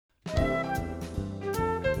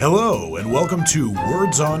Hello, and welcome to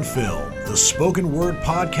Words on Film, the spoken word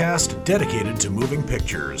podcast dedicated to moving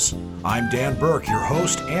pictures. I'm Dan Burke, your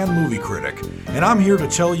host and movie critic, and I'm here to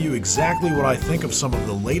tell you exactly what I think of some of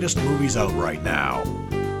the latest movies out right now.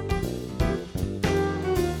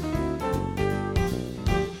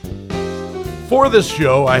 For this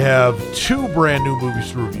show, I have two brand new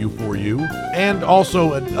movies to review for you, and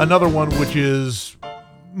also another one which is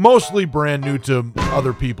mostly brand new to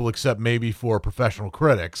other people, except maybe for professional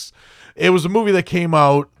critics. It was a movie that came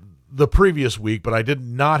out the previous week, but I did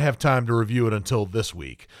not have time to review it until this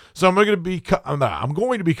week. So I'm going to be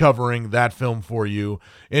covering that film for you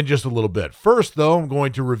in just a little bit. First, though, I'm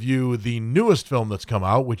going to review the newest film that's come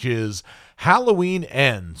out, which is Halloween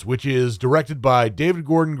Ends, which is directed by David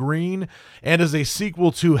Gordon Green and is a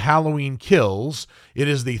sequel to Halloween Kills. It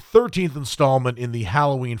is the 13th installment in the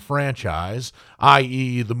Halloween franchise,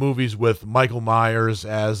 i.e. the movies with Michael Myers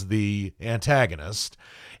as the antagonist.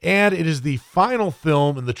 And it is the final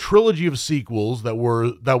film in the trilogy of sequels that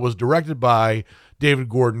was directed by David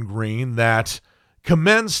Gordon Green that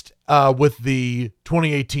commenced with the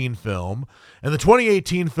 2018 film. And the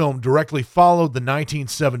 2018 film directly followed the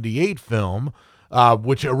 1978 film,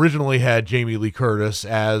 which originally had Jamie Lee Curtis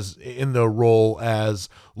as in the role as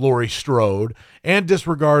Laurie Strode, and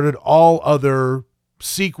disregarded all other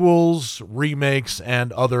sequels, remakes,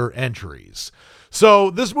 and other entries.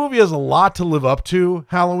 So this movie has a lot to live up to,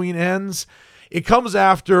 Halloween Ends. It comes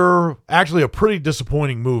after actually a pretty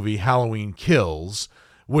disappointing movie, Halloween Kills,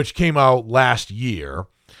 which came out last year.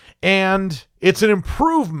 And it's an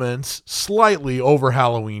improvement slightly over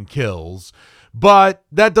Halloween Kills, but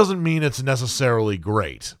that doesn't mean it's necessarily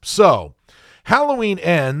great. So, Halloween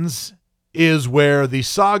Ends is where the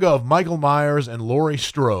saga of Michael Myers and Laurie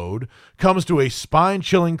Strode comes to a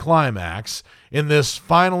spine-chilling climax in this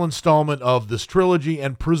final installment of this trilogy,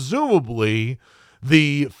 and presumably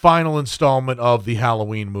the final installment of the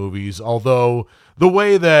Halloween movies, although the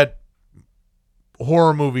way that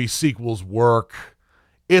horror movie sequels work,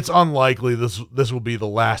 it's unlikely this will be the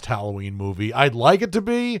last Halloween movie. I'd like it to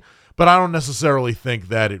be, but I don't necessarily think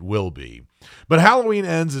that it will be. But Halloween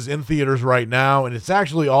Ends is in theaters right now, and it's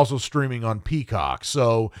actually also streaming on Peacock.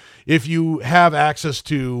 So if you have access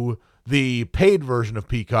to the paid version of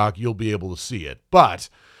Peacock, you'll be able to see it. But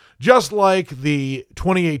just like the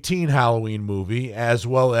 2018 Halloween movie, as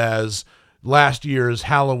well as last year's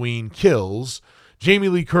Halloween Kills, Jamie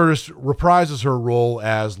Lee Curtis reprises her role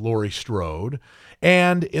as Laurie Strode.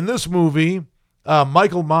 And in this movie,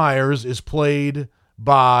 Michael Myers is played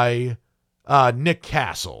by Nick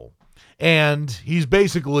Castle. And he's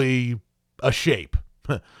basically a shape,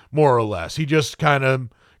 more or less. He just kind of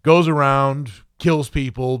goes around, kills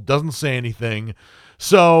people, doesn't say anything.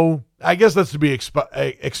 So I guess that's to be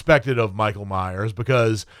expected of Michael Myers,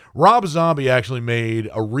 because Rob Zombie actually made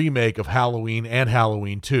a remake of Halloween and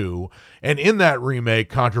Halloween 2. And in that remake,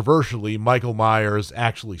 controversially, Michael Myers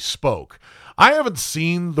actually spoke. I haven't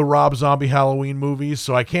seen the Rob Zombie Halloween movies,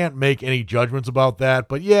 so I can't make any judgments about that.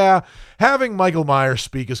 But yeah, having Michael Myers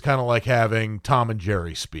speak is kind of like having Tom and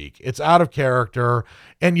Jerry speak. It's out of character,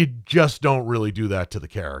 and you just don't really do that to the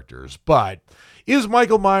characters. But is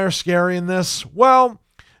Michael Myers scary in this? Well,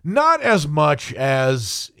 not as much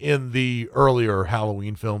as in the earlier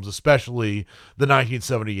Halloween films, especially the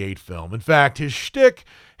 1978 film. In fact, his shtick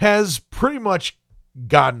has pretty much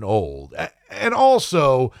gotten old. And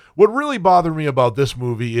also, what really bothered me about this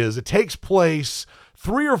movie is it takes place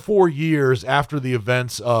 3 or 4 years after the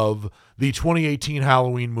events of the 2018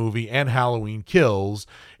 Halloween movie and Halloween Kills,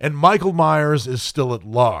 and Michael Myers is still at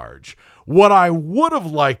large. What I would have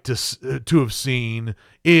liked to have seen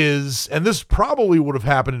is, and this probably would have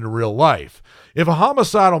happened in real life, if a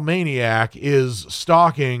homicidal maniac is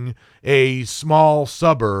stalking a small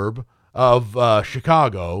suburb of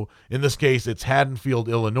Chicago. In this case, it's Haddonfield,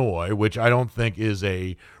 Illinois, which I don't think is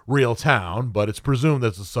a real town, but it's presumed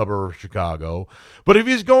that's a suburb of Chicago. But if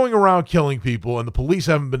he's going around killing people and the police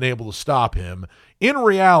haven't been able to stop him, in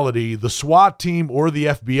reality, the SWAT team or the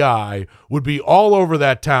FBI would be all over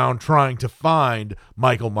that town trying to find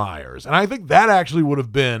Michael Myers. And I think that actually would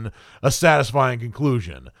have been a satisfying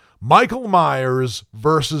conclusion. Michael Myers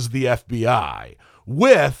versus the FBI,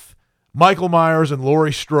 with Michael Myers and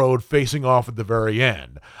Laurie Strode facing off at the very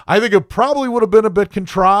end. I think it probably would have been a bit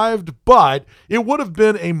contrived, but it would have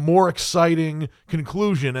been a more exciting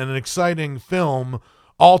conclusion and an exciting film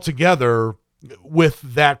altogether with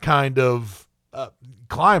that kind of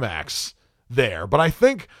climax there. But I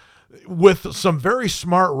think with some very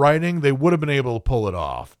smart writing, they would have been able to pull it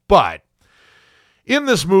off. But in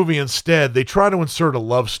this movie, instead, they try to insert a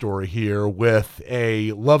love story here with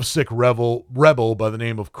a lovesick rebel by the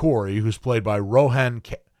name of Corey, who's played by Rohan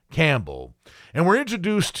Campbell. And we're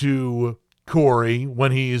introduced to Corey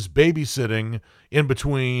when he's babysitting in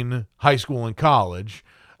between high school and college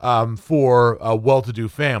for a well-to-do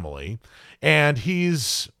family. And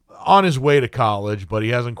he's on his way to college, but he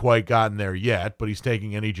hasn't quite gotten there yet, but he's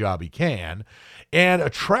taking any job he can. And a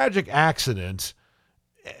tragic accident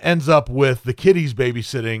ends up with the kid he's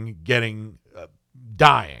babysitting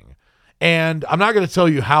dying. And I'm not going to tell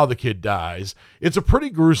you how the kid dies. It's a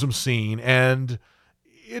pretty gruesome scene, and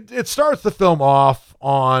it starts the film off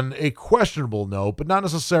on a questionable note, but not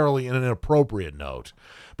necessarily in an inappropriate note.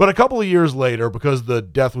 But a couple of years later, because the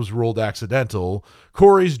death was ruled accidental,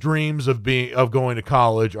 Corey's dreams of going to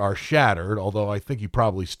college are shattered, although I think he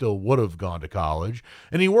probably still would have gone to college.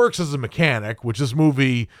 And he works as a mechanic, which this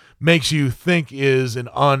movie makes you think is an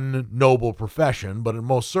unnoble profession, but it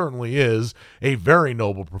most certainly is a very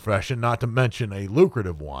noble profession, not to mention a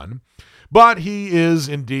lucrative one. But he is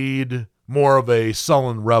indeed more of a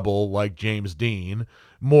sullen rebel like James Dean,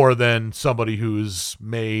 more than somebody who's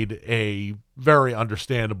made a very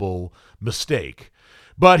understandable mistake.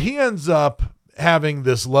 But he ends up having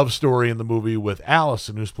this love story in the movie with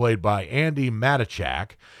Allison, who's played by Andi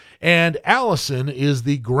Matichak. And Allison is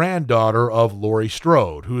the granddaughter of Laurie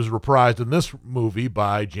Strode, who's reprised in this movie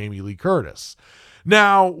by Jamie Lee Curtis.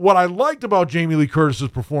 Now, what I liked about Jamie Lee Curtis's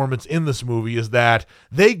performance in this movie is that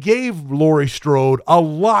they gave Laurie Strode a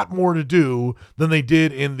lot more to do than they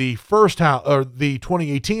did in the the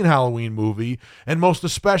 2018 Halloween movie, and most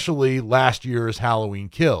especially last year's Halloween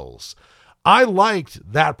Kills. I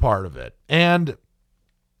liked that part of it. And,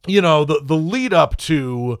 you know, the lead up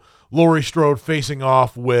to Laurie Strode facing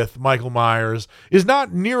off with Michael Myers is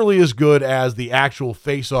not nearly as good as the actual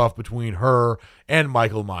face-off between her and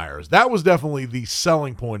Michael Myers. That was definitely the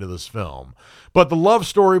selling point of this film. But the love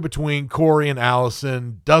story between Corey and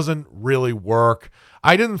Allison doesn't really work.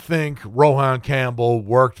 I didn't think Rohan Campbell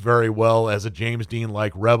worked very well as a James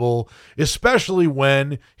Dean-like rebel, especially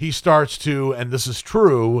when he starts to, and this is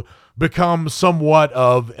true, become somewhat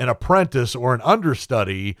of an apprentice or an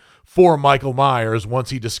understudy for Michael Myers once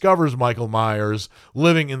he discovers Michael Myers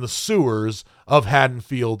living in the sewers of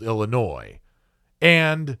Haddonfield, Illinois.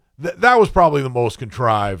 And that was probably the most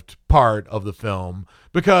contrived part of the film,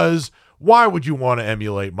 because why would you want to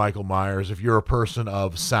emulate Michael Myers if you're a person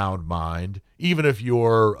of sound mind, even if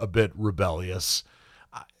you're a bit rebellious?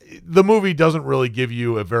 The movie doesn't really give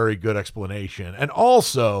you a very good explanation. And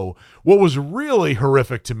also, what was really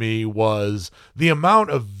horrific to me was the amount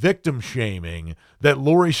of victim shaming that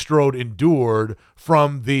Laurie Strode endured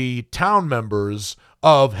from the town members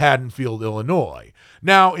of Haddonfield, Illinois.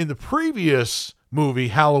 Now, in the previous movie,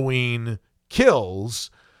 Halloween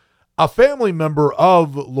Kills, a family member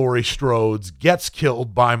of Laurie Strode's gets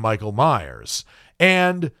killed by Michael Myers.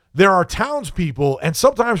 And there are townspeople, and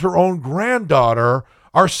sometimes her own granddaughter,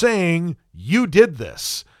 are saying, you did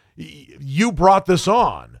this. You brought this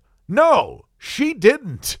on. No, she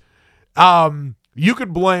didn't. You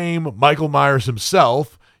could blame Michael Myers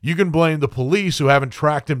himself. You can blame the police who haven't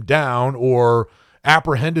tracked him down or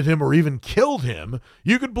apprehended him or even killed him.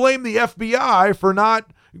 You could blame the FBI for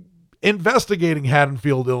not investigating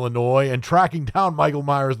Haddonfield, Illinois, and tracking down Michael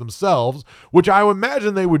Myers themselves, which I would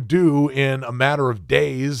imagine they would do in a matter of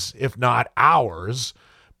days, if not hours.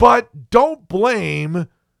 But don't blame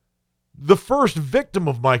the first victim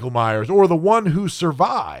of Michael Myers or the one who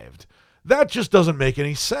survived. That just doesn't make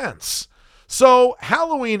any sense. So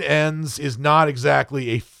Halloween Ends is not exactly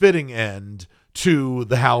a fitting end to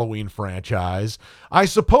the Halloween franchise. I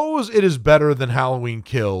suppose it is better than Halloween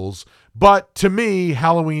Kills, but to me,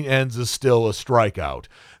 Halloween Ends is still a strikeout.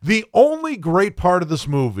 The only great part of this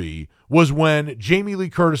movie was when Jamie Lee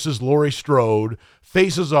Curtis's Laurie Strode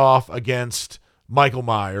faces off against Michael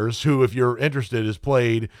Myers, who, if you're interested, is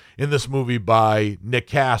played in this movie by Nick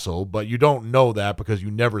Castle, but you don't know that because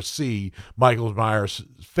you never see Michael Myers'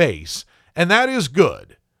 face, and that is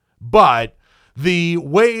good. But the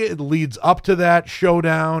way it leads up to that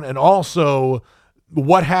showdown, and also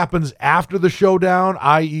what happens after the showdown,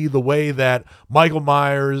 i.e. the way that Michael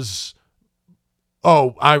Myers...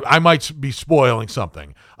 Oh, I might be spoiling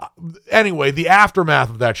something. Anyway, the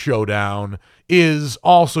aftermath of that showdown is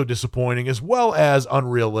also disappointing as well as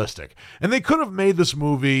unrealistic. And they could have made this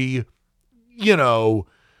movie, you know,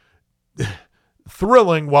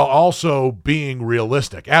 thrilling while also being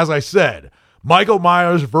realistic. As I said, Michael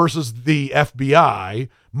Myers versus the FBI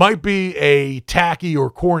might be a tacky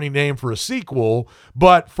or corny name for a sequel,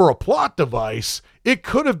 but for a plot device, it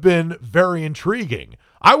could have been very intriguing.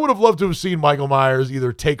 I would have loved to have seen Michael Myers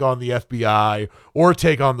either take on the FBI or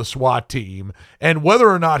take on the SWAT team, and whether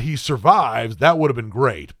or not he survives, that would have been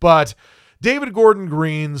great. But David Gordon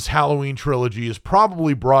Green's Halloween trilogy is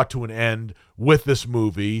probably brought to an end with this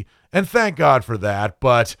movie, and thank God for that,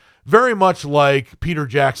 but very much like Peter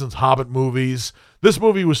Jackson's Hobbit movies, this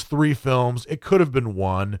movie was 3 films. It could have been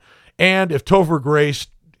 1, and if Topher Grace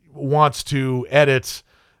wants to edit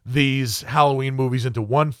these Halloween movies into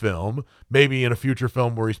 1 film, maybe in a future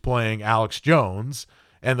film where he's playing Alex Jones,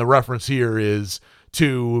 and the reference here is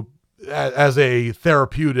to, as a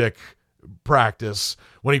therapeutic practice,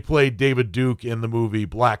 when he played David Duke in the movie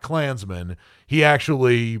Black Klansman, he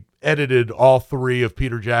actually edited all 3 of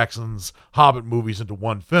Peter Jackson's Hobbit movies into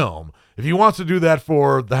 1 film. If he wants to do that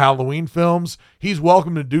for the Halloween films, he's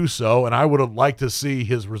welcome to do so, and I would have liked to see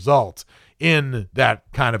his result in that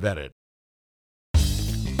kind of edit.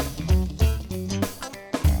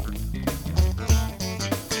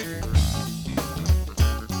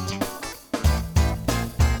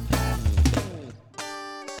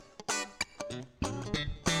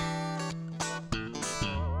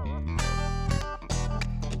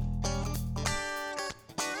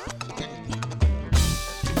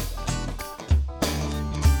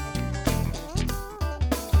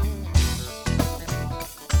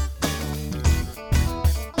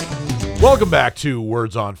 Welcome back to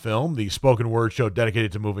Words on Film, the spoken word show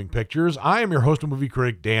dedicated to moving pictures. I am your host and movie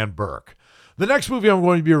critic, Dan Burke. The next movie I'm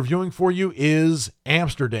going to be reviewing for you is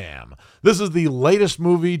Amsterdam. This is the latest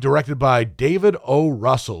movie directed by David O.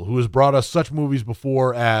 Russell, who has brought us such movies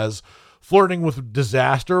before as Flirting with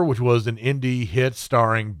Disaster, which was an indie hit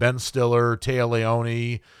starring Ben Stiller, Téa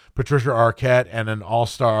Leoni, Patricia Arquette, and an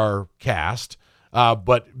all-star cast.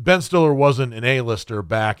 But Ben Stiller wasn't an A-lister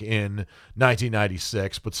back in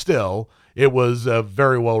 1996, but still, it was a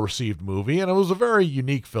very well-received movie, and it was a very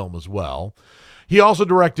unique film as well. He also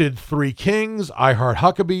directed Three Kings, I Heart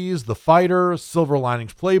Huckabees, The Fighter, Silver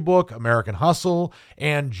Linings Playbook, American Hustle,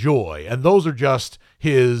 and Joy. And those are just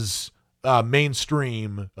his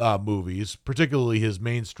mainstream movies, particularly his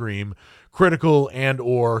mainstream critical and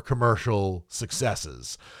or commercial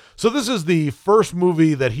successes. So this is the first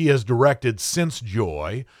movie that he has directed since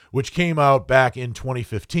Joy, which came out back in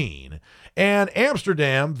 2015. And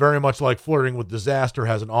Amsterdam, very much like Flirting with Disaster,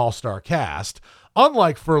 has an all-star cast.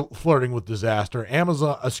 Unlike Flirting with Disaster,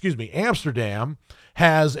 Amsterdam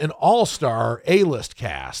has an all-star A-list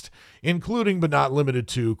cast, including but not limited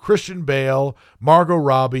to Christian Bale, Margot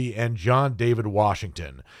Robbie, and John David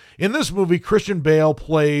Washington. In this movie, Christian Bale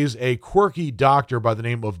plays a quirky doctor by the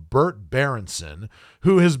name of Bert Berenson,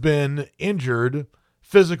 who has been injured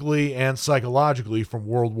physically and psychologically from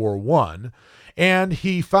World War I, and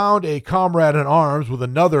he found a comrade in arms with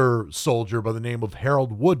another soldier by the name of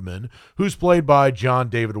Harold Woodman, who's played by John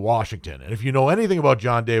David Washington. And if you know anything about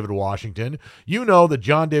John David Washington, you know that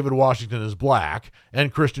John David Washington is black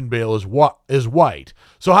and Christian Bale is white.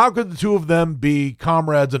 So how could the two of them be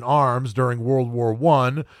comrades in arms during World War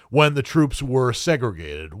I when the troops were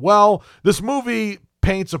segregated? Well, this movie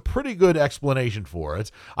paints a pretty good explanation for it.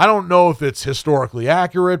 I don't know if it's historically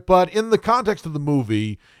accurate, but in the context of the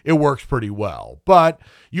movie, it works pretty well. But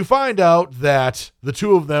you find out that the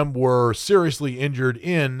two of them were seriously injured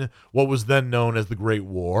in what was then known as the Great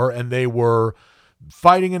War, and they were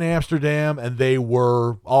fighting in Amsterdam, and they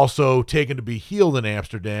were also taken to be healed in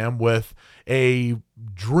Amsterdam with a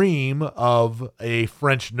dream of a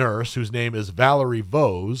French nurse whose name is Valerie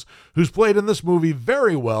Vose, who's played in this movie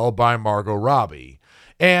very well by Margot Robbie.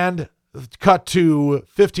 And cut to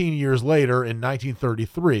 15 years later in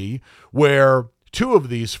 1933, where two of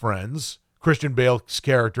these friends, Christian Bale's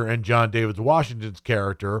character and John David Washington's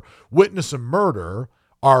character, witness a murder,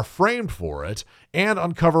 are framed for it, and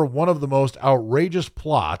uncover one of the most outrageous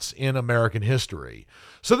plots in American history.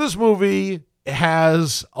 So this movie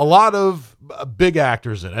has a lot of big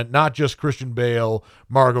actors in it, not just Christian Bale,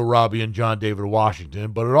 Margot Robbie, and John David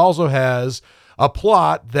Washington, but it also has a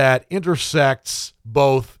plot that intersects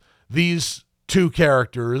both these two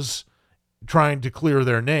characters trying to clear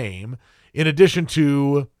their name, in addition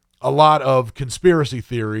to a lot of conspiracy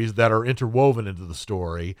theories that are interwoven into the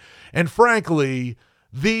story. And frankly,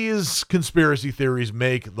 these conspiracy theories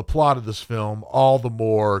make the plot of this film all the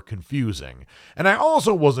more confusing. And I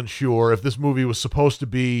also wasn't sure if this movie was supposed to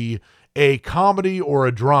be a comedy or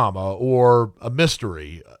a drama or a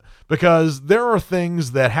mystery, because there are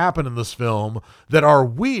things that happen in this film that are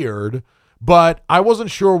weird, but I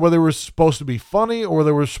wasn't sure whether it was supposed to be funny or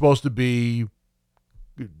they were supposed to be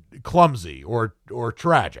clumsy or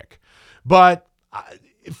tragic. But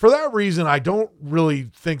for that reason, I don't really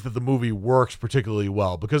think that the movie works particularly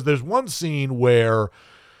well, because there's one scene where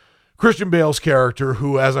Christian Bale's character,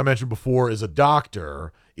 who, as I mentioned before, is a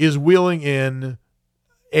doctor, is wheeling in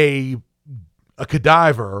a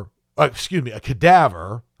cadaver.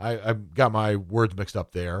 I got my words mixed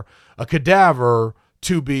up there. A cadaver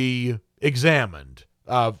to be examined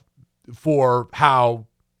for how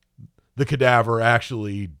the cadaver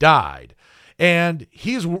actually died. And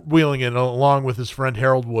he's wheeling in along with his friend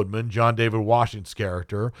Harold Woodman, John David Washington's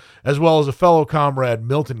character, as well as a fellow comrade,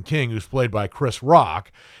 Milton King, who's played by Chris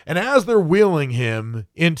Rock. And as they're wheeling him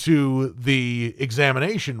into the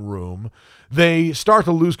examination room, they start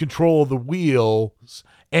to lose control of the wheels,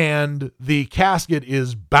 and the casket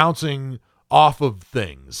is bouncing off of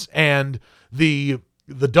things. And the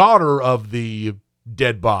daughter of the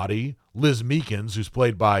dead body, Liz Meekins, who's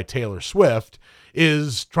played by Taylor Swift,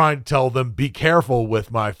 is trying to tell them, be careful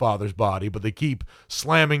with my father's body, but they keep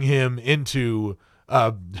slamming him into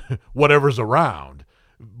whatever's around,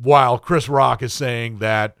 while Chris Rock is saying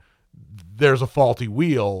that there's a faulty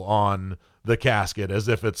wheel on the casket, as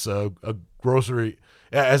if it's a grocery,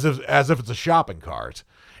 as if it's a shopping cart.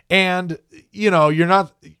 And, you're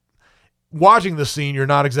not watching the scene, you're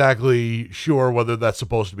not exactly sure whether that's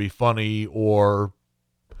supposed to be funny or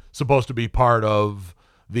supposed to be part of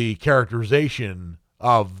the characterization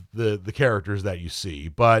of the characters that you see.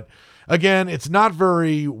 But again, it's not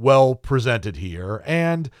very well presented here.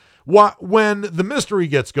 And when the mystery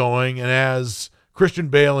gets going, and as Christian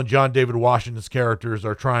Bale and John David Washington's characters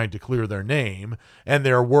are trying to clear their name, and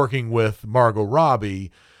they're working with Margot Robbie,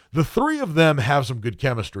 the three of them have some good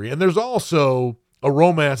chemistry. And there's also a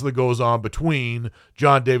romance that goes on between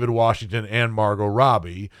John David Washington and Margot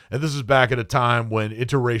Robbie. And this is back at a time when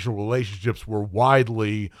interracial relationships were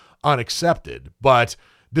widely unaccepted. But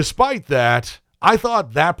despite that, I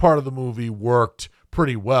thought that part of the movie worked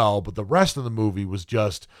pretty well, but the rest of the movie was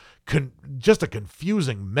just a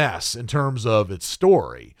confusing mess in terms of its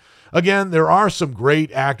story. Again, there are some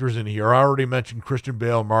great actors in here. I already mentioned Christian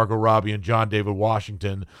Bale, Margot Robbie, and John David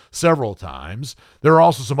Washington several times. There are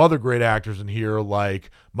also some other great actors in here like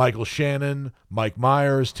Michael Shannon, Mike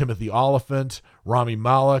Myers, Timothy Olyphant, Rami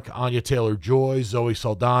Malek, Anya Taylor-Joy, Zoe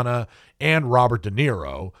Saldana, and Robert De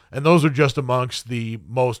Niro. And those are just amongst the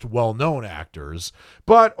most well-known actors.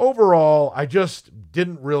 But overall, I just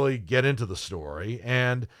didn't really get into the story,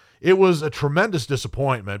 and it was a tremendous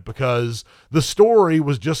disappointment because the story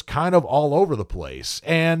was just kind of all over the place.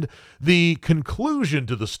 And the conclusion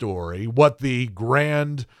to the story, what the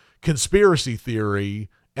grand conspiracy theory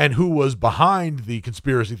and who was behind the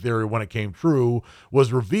conspiracy theory when it came true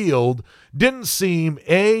was revealed, didn't seem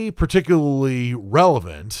A, particularly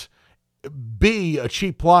relevant, B, a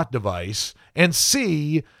cheap plot device, and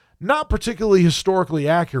C, not particularly historically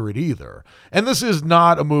accurate either. And this is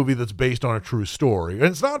not a movie that's based on a true story. And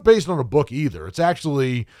it's not based on a book either. It's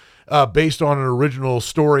actually based on an original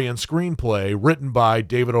story and screenplay written by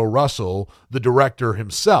David O. Russell, the director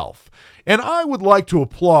himself. And I would like to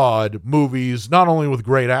applaud movies not only with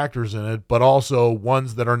great actors in it, but also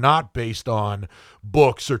ones that are not based on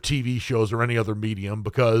books or TV shows or any other medium,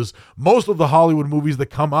 because most of the Hollywood movies that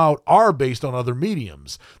come out are based on other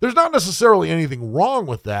mediums. There's not necessarily anything wrong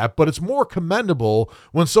with that, but it's more commendable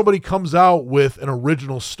when somebody comes out with an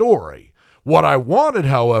original story. What I wanted,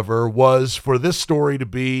 however, was for this story to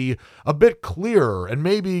be a bit clearer, and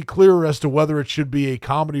maybe clearer as to whether it should be a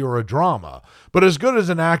comedy or a drama. But as good as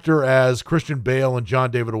an actor as Christian Bale and John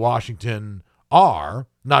David Washington are,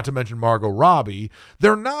 not to mention Margot Robbie,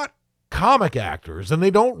 they're not comic actors, and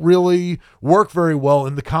they don't really work very well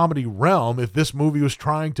in the comedy realm if this movie was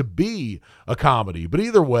trying to be a comedy. But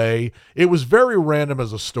either way, it was very random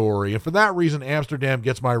as a story, and for that reason, Amsterdam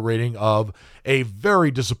gets my rating of a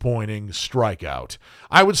very disappointing strikeout.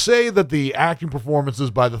 I would say that the acting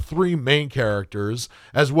performances by the three main characters,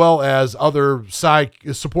 as well as other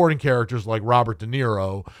supporting characters like Robert De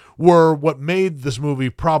Niro, were what made this movie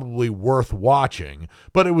probably worth watching,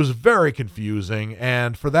 but it was very confusing,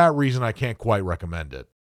 and for that reason, I can't quite recommend it.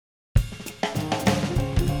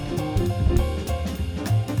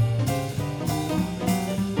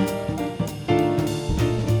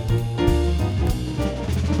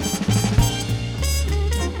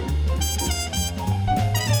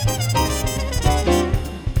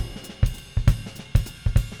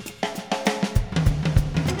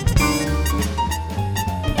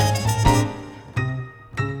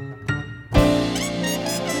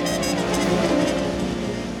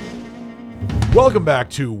 Welcome back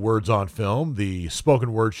to Words on Film, the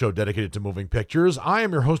spoken word show dedicated to moving pictures. I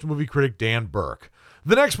am your host and movie critic, Dan Burke.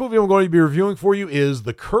 The next movie I'm going to be reviewing for you is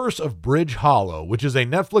The Curse of Bridge Hollow, which is a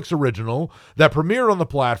Netflix original that premiered on the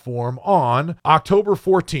platform on October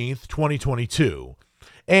 14th, 2022.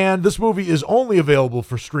 And this movie is only available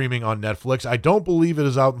for streaming on Netflix. I don't believe it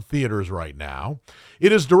is out in theaters right now.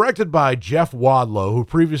 It is directed by Jeff Wadlow, who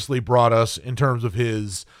previously brought us, in terms of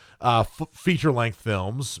his feature-length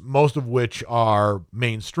films, most of which are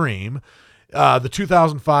mainstream. The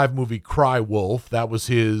 2005 movie Cry Wolf, that was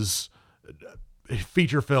his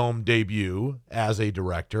feature film debut as a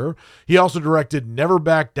director. He also directed Never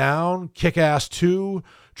Back Down, Kick-Ass 2,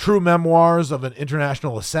 True Memoirs of an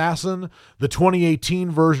International Assassin, the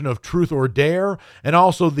 2018 version of Truth or Dare, and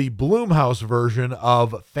also the Blumhouse version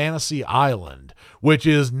of Fantasy Island, which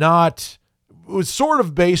is not, it was sort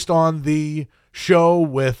of based on the show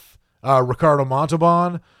with Ricardo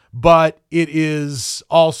Montalban, but it is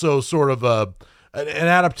also sort of an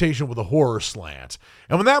adaptation with a horror slant.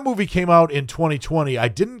 And when that movie came out in 2020, I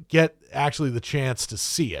didn't get actually the chance to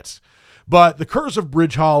see it. But The Curse of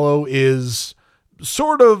Bridge Hollow is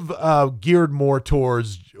sort of geared more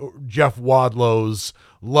towards Jeff Wadlow's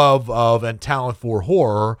love of and talent for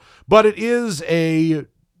horror, but it is a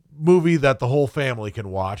movie that the whole family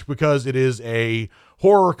can watch because it is a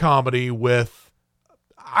horror comedy with,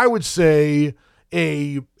 I would say,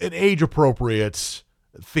 an age-appropriate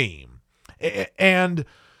theme. And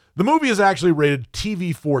the movie is actually rated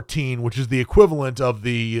TV-14, which is the equivalent of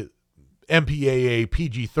the MPAA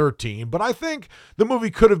PG-13, but I think the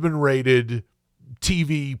movie could have been rated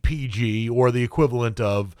TV PG or the equivalent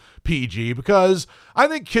of PG, because I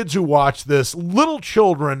think kids who watch this, little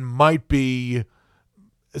children might be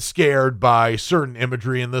scared by certain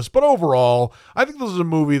imagery in this, but overall, I think this is a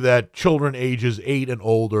movie that children ages 8 and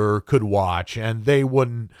older could watch, and they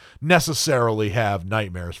wouldn't necessarily have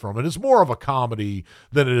nightmares from it. It's more of a comedy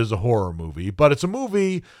than it is a horror movie, but it's a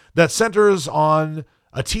movie that centers on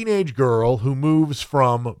a teenage girl who moves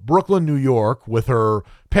from Brooklyn, New York with her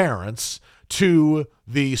parents to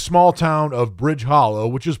the small town of Bridge Hollow,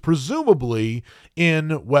 which is presumably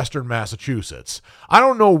in western Massachusetts. I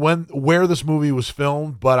don't know where this movie was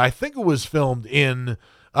filmed, but I think it was filmed in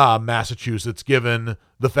Massachusetts, given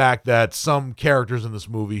the fact that some characters in this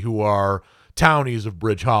movie who are townies of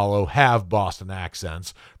Bridge Hollow have Boston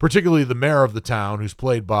accents, particularly the mayor of the town, who's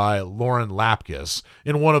played by Lauren Lapkus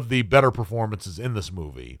in one of the better performances in this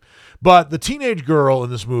movie. But the teenage girl in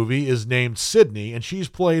this movie is named Sydney, and she's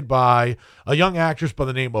played by a young actress by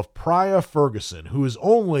the name of Priya Ferguson, who is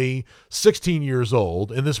only 16 years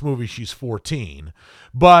old. In this movie, she's 14.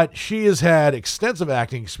 But she has had extensive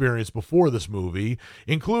acting experience before this movie,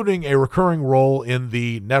 including a recurring role in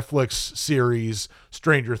the Netflix series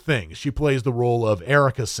Stranger Things. She plays the role of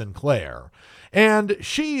Erica Sinclair. And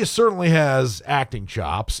she certainly has acting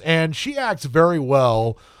chops, and she acts very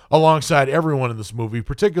well alongside everyone in this movie,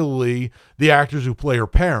 particularly the actors who play her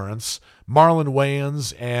parents, Marlon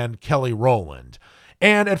Wayans and Kelly Rowland.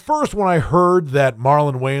 And at first, when I heard that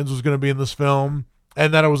Marlon Wayans was going to be in this film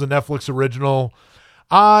and that it was a Netflix original,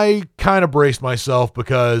 I kind of braced myself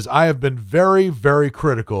because I have been very, very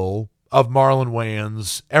critical of Marlon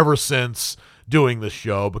Wayans ever since doing this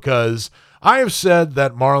show, because I have said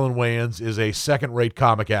that Marlon Wayans is a second-rate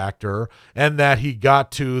comic actor and that he got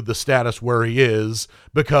to the status where he is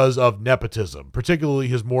because of nepotism, particularly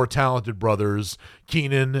his more talented brothers,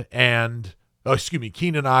 Keenan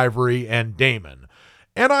Ivory and Damon.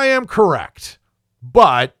 And I am correct.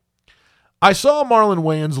 But I saw Marlon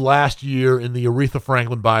Wayans last year in the Aretha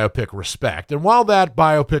Franklin biopic Respect, and while that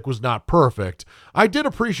biopic was not perfect, I did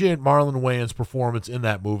appreciate Marlon Wayans' performance in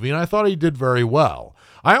that movie, and I thought he did very well.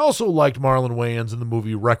 I also liked Marlon Wayans in the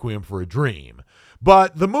movie Requiem for a Dream.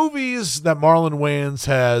 But the movies that Marlon Wayans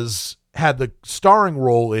has had the starring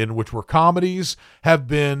role in, which were comedies, have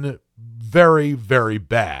been very, very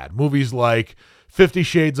bad. Movies like 50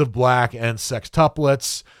 Shades of Black and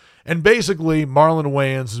Sextuplets. And basically, Marlon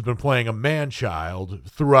Wayans has been playing a man-child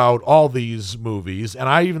throughout all these movies. And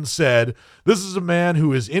I even said, this is a man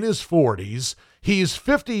who is in his 40s. He's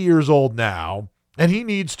 50 years old now, and he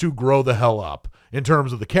needs to grow the hell up in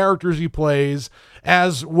terms of the characters he plays,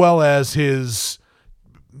 as well as his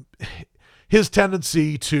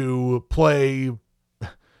tendency to play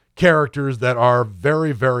characters that are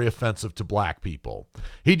very, very offensive to black people.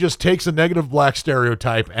 He just takes a negative black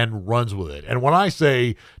stereotype and runs with it. And when I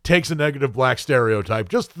say takes a negative black stereotype,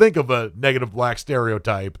 just think of a negative black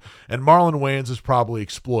stereotype, and Marlon Wayans has probably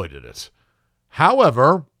exploited it.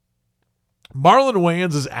 However, Marlon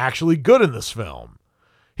Wayans is actually good in this film.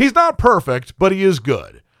 He's not perfect, but he is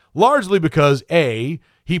good. Largely because, A,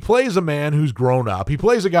 he plays a man who's grown up. He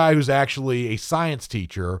plays a guy who's actually a science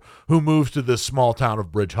teacher who moves to this small town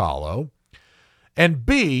of Bridge Hollow. And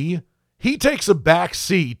B, he takes a back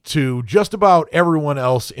seat to just about everyone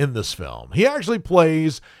else in this film. He actually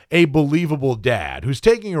plays a believable dad who's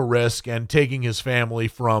taking a risk and taking his family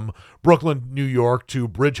from Brooklyn, New York to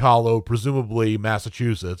Bridge Hollow, presumably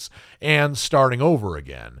Massachusetts, and starting over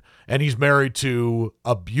again. And he's married to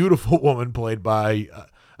a beautiful woman played by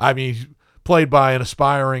I mean, played by an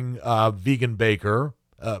aspiring vegan baker,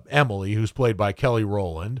 Emily, who's played by Kelly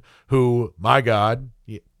Rowland, who, my God,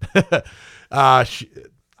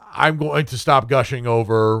 I'm going to stop gushing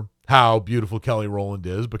over how beautiful Kelly Rowland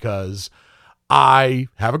is because I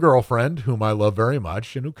have a girlfriend whom I love very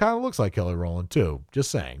much and who kind of looks like Kelly Rowland too. Just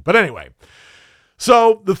saying. But anyway,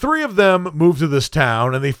 so the three of them move to this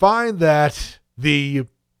town and they find that the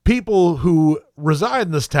people who reside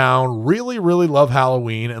in this town really, really love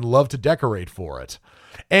Halloween and love to decorate for it.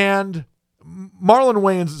 And Marlon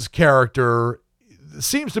Wayans' character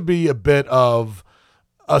seems to be a bit of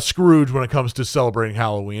a Scrooge when it comes to celebrating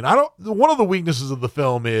Halloween. One of the weaknesses of the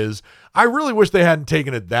film is I really wish they hadn't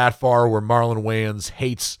taken it that far where Marlon Wayans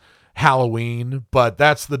hates Halloween, but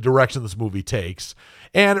that's the direction this movie takes.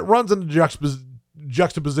 And it runs into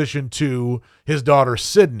juxtaposition to his daughter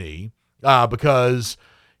Sydney, because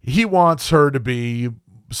he wants her to be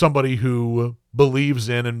somebody who believes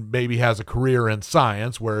in and maybe has a career in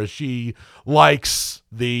science, whereas she likes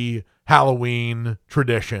the Halloween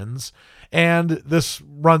traditions. And this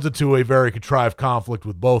runs into a very contrived conflict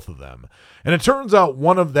with both of them. And it turns out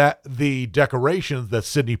one of the decorations that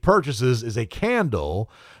Sydney purchases is a candle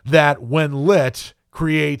that, when lit,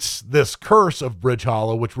 creates this curse of Bridge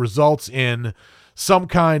Hollow, which results in some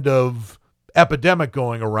kind of epidemic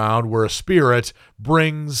going around where a spirit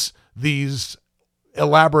brings these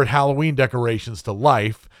elaborate Halloween decorations to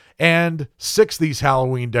life and sicks these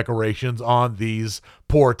Halloween decorations on these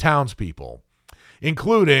poor townspeople,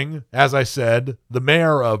 including, as I said, the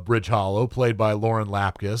mayor of Bridge Hollow, played by Lauren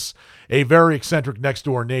Lapkus, a very eccentric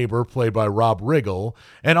next-door neighbor, played by Rob Riggle,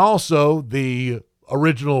 and also the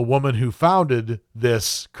original woman who founded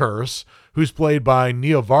this curse, who's played by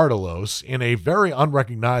Nia Vardalos in a very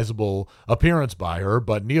unrecognizable appearance by her,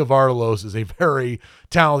 but Nia Vardalos is a very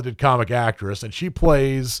talented comic actress, and she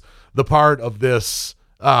plays the part of this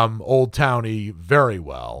old townie very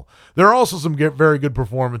well. There are also some very good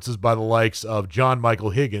performances by the likes of John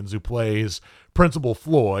Michael Higgins, who plays Principal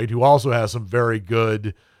Floyd, who also has some very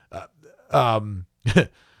good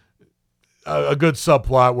a good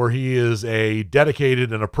subplot where he is a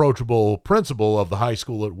dedicated and approachable principal of the high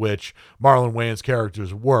school at which Marlon Wayans' character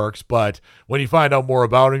works, but when you find out more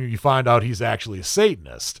about him, you find out he's actually a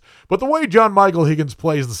Satanist. But the way John Michael Higgins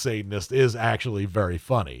plays the Satanist is actually very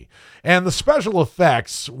funny. And the special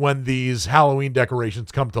effects when these Halloween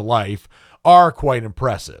decorations come to life are quite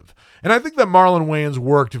impressive. And I think that Marlon Wayans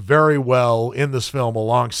worked very well in this film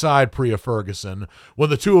alongside Priya Ferguson when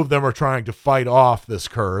the two of them are trying to fight off this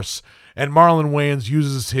curse, and Marlon Wayans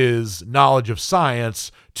uses his knowledge of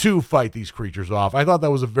science to fight these creatures off. I thought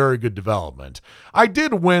that was a very good development. I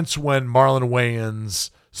did wince when Marlon Wayans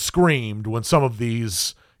screamed when some of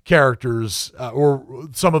these characters or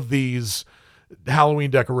some of these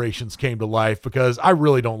Halloween decorations came to life, because I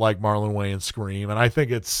really don't like Marlon Wayans' scream, and I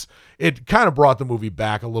think it kind of brought the movie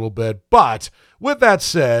back a little bit. But with that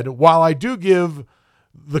said, while I do give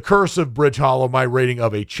The Curse of Bridge Hollow my rating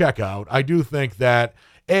of a checkout, I do think that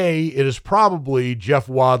it is probably Jeff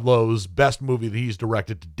Wadlow's best movie that he's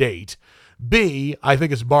directed to date. B, I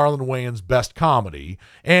think it's Marlon Wayans' best comedy,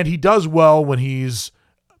 and he does well when he's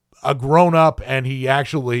a grown-up and he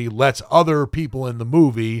actually lets other people in the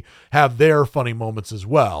movie have their funny moments as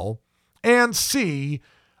well. And C,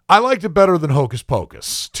 I liked it better than Hocus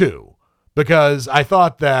Pocus, too, because I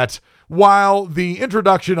thought that while the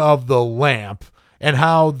introduction of the lamp and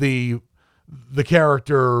how the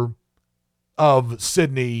character of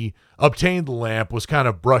Sydney obtained the lamp was kind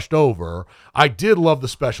of brushed over, I did love the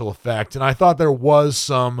special effect, and I thought there was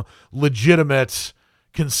some legitimate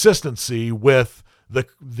consistency with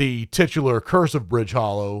the titular Curse of Bridge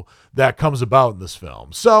Hollow that comes about in this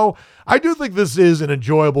film. So I do think this is an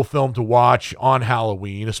enjoyable film to watch on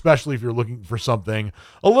Halloween, especially if you're looking for something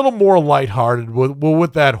a little more lighthearted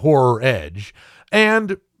with that horror edge.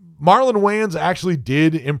 And Marlon Wayans actually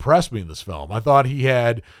did impress me in this film. I thought he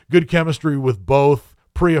had good chemistry with both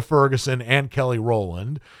Priya Ferguson and Kelly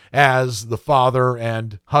Rowland as the father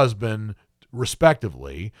and husband,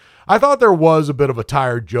 respectively. I thought there was a bit of a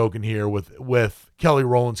tired joke in here with Kelly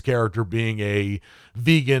Rowland's character being a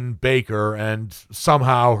vegan baker, and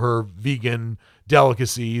somehow her vegan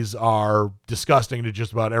delicacies are disgusting to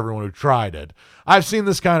just about everyone who tried it. I've seen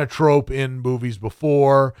this kind of trope in movies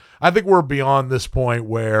before. I think we're beyond this point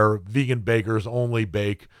where vegan bakers only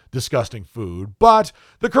bake disgusting food. But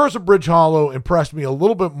The Curse of Bridge Hollow impressed me a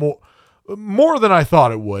little bit more than I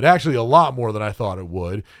thought it would. Actually, a lot more than I thought it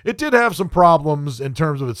would. It did have some problems in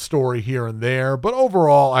terms of its story here and there, but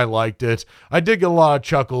overall, I liked it. I did get a lot of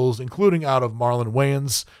chuckles, including out of Marlon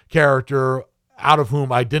Wayans' character, out of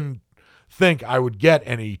whom I didn't think I would get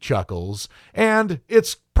any chuckles, and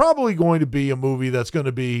it's probably going to be a movie that's going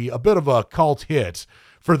to be a bit of a cult hit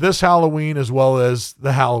for this Halloween as well as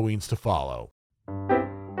the Halloweens to follow.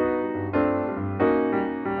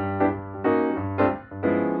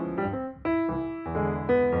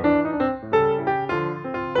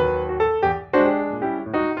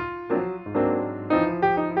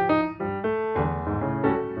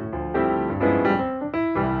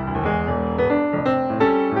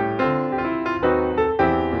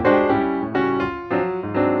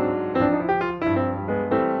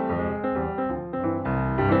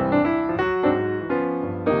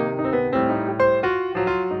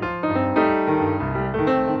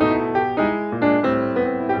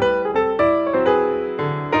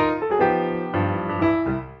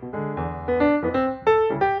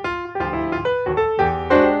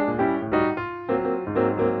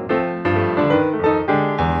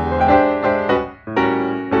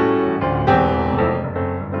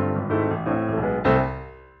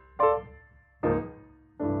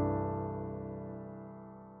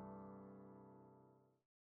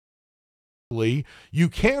 You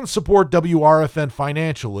can support WRFN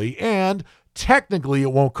financially, and technically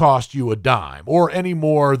it won't cost you a dime or any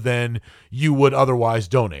more than you would otherwise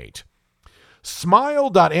donate.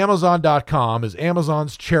 Smile.amazon.com is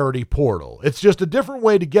Amazon's charity portal. It's just a different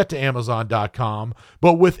way to get to Amazon.com,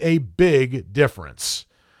 but with a big difference.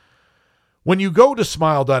 When you go to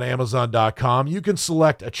smile.amazon.com, you can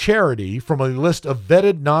select a charity from a list of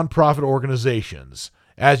vetted nonprofit organizations.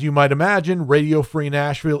 As you might imagine, Radio Free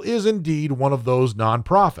Nashville is indeed one of those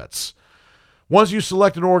nonprofits. Once you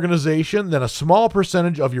select an organization, then a small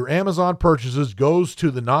percentage of your Amazon purchases goes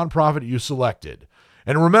to the nonprofit you selected.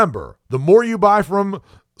 And remember, the more you buy from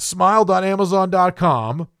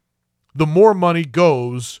smile.amazon.com, the more money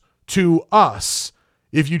goes to us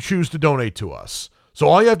if you choose to donate to us. So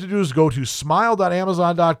all you have to do is go to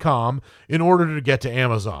smile.amazon.com in order to get to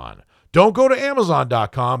Amazon. Don't go to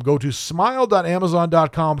Amazon.com. Go to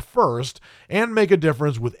smile.amazon.com first and make a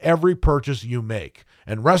difference with every purchase you make.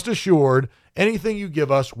 And rest assured, anything you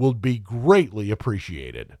give us will be greatly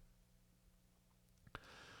appreciated.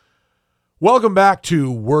 Welcome back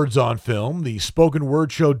to Words on Film, the spoken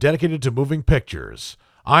word show dedicated to moving pictures.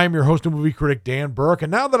 I am your host and movie critic, Dan Burke,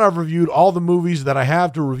 and now that I've reviewed all the movies that I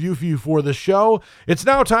have to review for you for this show, it's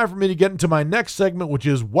now time for me to get into my next segment, which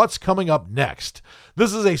is What's Coming Up Next.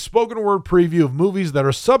 This is a spoken word preview of movies that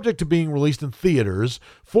are subject to being released in theaters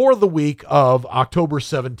for the week of October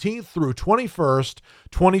 17th through 21st,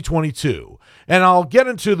 2022. And I'll get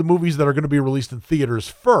into the movies that are going to be released in theaters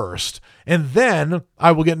first, and then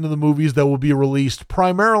I will get into the movies that will be released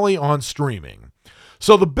primarily on streaming.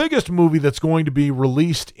 So the biggest movie that's going to be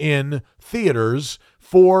released in theaters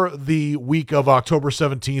for the week of October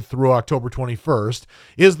 17th through October 21st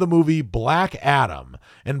is the movie Black Adam.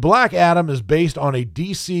 And Black Adam is based on a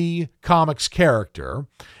DC Comics character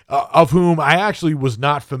of whom I actually was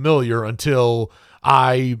not familiar until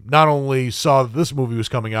I not only saw that this movie was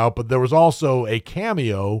coming out, but there was also a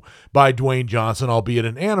cameo by Dwayne Johnson, albeit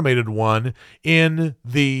an animated one, in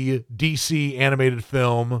the DC animated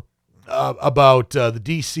film about the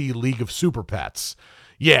DC League of Super Pets.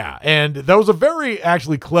 Yeah, and that was a very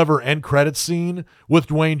actually clever end credit scene with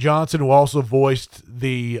Dwayne Johnson, who also voiced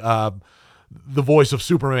the voice of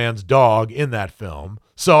Superman's dog in that film.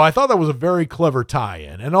 So I thought that was a very clever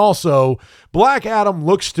tie-in. And also, Black Adam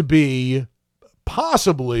looks to be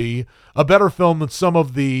possibly a better film than some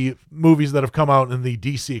of the movies that have come out in the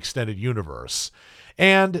DC Extended Universe.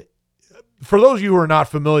 And for those of you who are not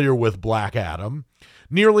familiar with Black Adam,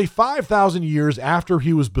 nearly 5,000 years after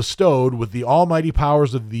he was bestowed with the almighty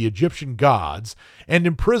powers of the Egyptian gods and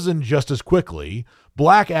imprisoned just as quickly,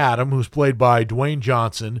 Black Adam, who's played by Dwayne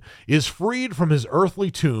Johnson, is freed from his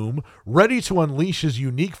earthly tomb, ready to unleash his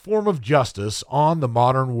unique form of justice on the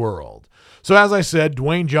modern world. So as I said,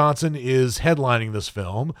 Dwayne Johnson is headlining this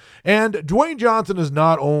film, and Dwayne Johnson is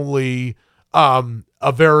not only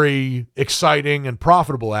a very exciting and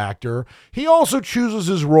profitable actor, he also chooses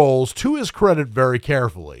his roles, to his credit, very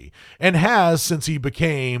carefully, and has since he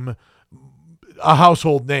became a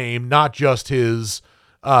household name, not just his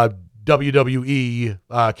WWE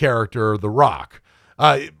character, The Rock.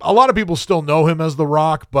 A lot of people still know him as The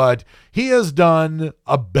Rock, but he has done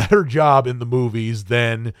a better job in the movies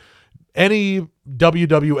than any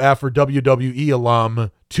WWF or WWE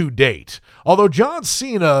alum to date. Although John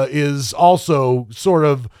Cena is also sort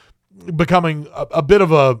of becoming a bit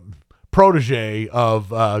of a protege of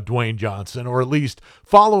Dwayne Johnson, or at least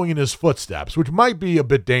following in his footsteps, which might be a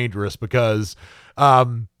bit dangerous because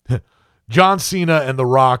John Cena and The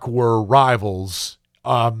Rock were rivals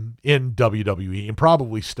in WWE, and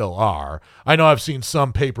probably still are. I know I've seen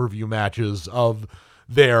some pay-per-view matches of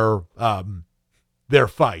their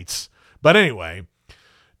fights. But anyway,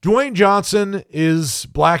 Dwayne Johnson is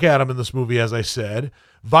Black Adam in this movie, as I said.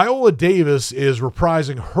 Viola Davis is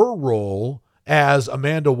reprising her role as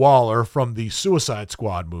Amanda Waller from the Suicide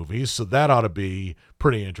Squad movies, so that ought to be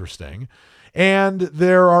pretty interesting. And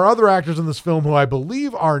there are other actors in this film who I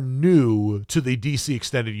believe are new to the DC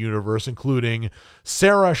Extended Universe, including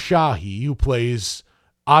Sarah Shahi, who plays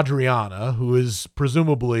Adriana, who is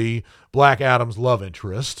presumably Black Adam's love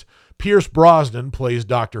interest. Pierce Brosnan plays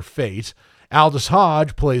Dr. Fate. Aldous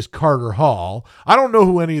Hodge plays Carter Hall. I don't know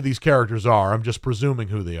who any of these characters are. I'm just presuming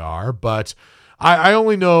who they are, but I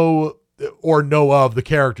only know of the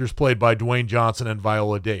characters played by Dwayne Johnson and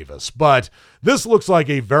Viola Davis. But this looks like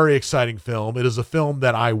a very exciting film. It is a film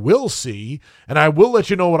that I will see, and I will let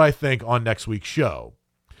you know what I think on next week's show.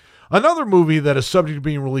 Another movie that is subject to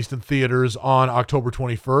being released in theaters on October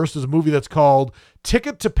 21st is a movie that's called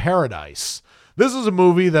Ticket to Paradise. This is a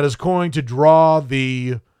movie that is going to draw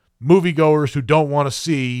the moviegoers who don't want to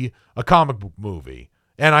see a comic book movie.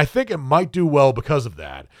 And I think it might do well because of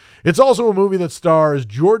that. It's also a movie that stars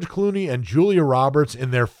George Clooney and Julia Roberts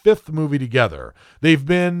in their 5th movie together. They've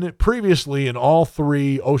been previously in all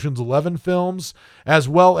 3 Ocean's 11 films, as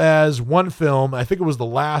well as one film, I think it was the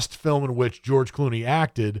last film in which George Clooney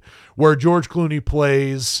acted, where George Clooney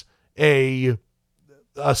plays a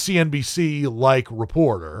CNBC-like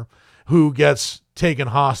reporter who gets taken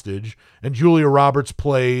hostage, and Julia Roberts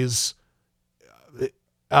plays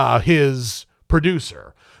his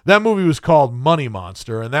producer. That movie was called Money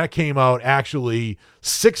Monster, and that came out actually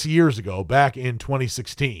 6 years ago, back in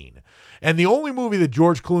 2016. And the only movie that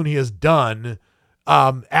George Clooney has done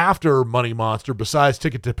after Money Monster, besides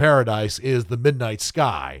Ticket to Paradise, is The Midnight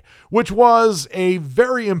Sky, which was a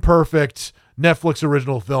very imperfect Netflix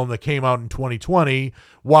original film that came out in 2020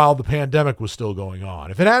 while the pandemic was still going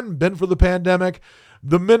on. If it hadn't been for the pandemic,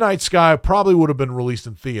 The Midnight Sky probably would have been released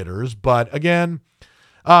in theaters. But again,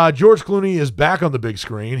 George Clooney is back on the big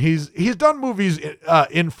screen. He's done movies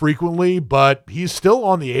infrequently, but he's still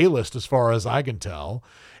on the A-list as far as I can tell.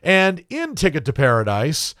 And in Ticket to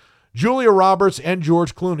Paradise, Julia Roberts and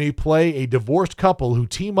George Clooney play a divorced couple who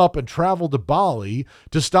team up and travel to Bali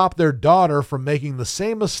to stop their daughter from making the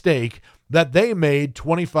same mistake that they made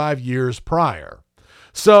 25 years prior.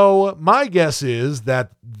 So my guess is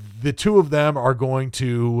that the two of them are going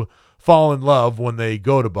to fall in love when they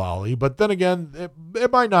go to Bali, but then again,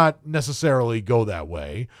 it might not necessarily go that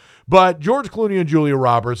way. But George Clooney and Julia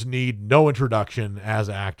Roberts need no introduction as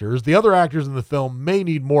actors. The other actors in the film may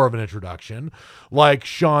need more of an introduction, like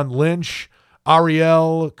Sean Lynch,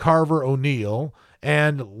 Ariel Carver O'Neill,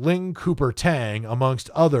 and Ling Cooper Tang, amongst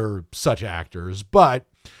other such actors. But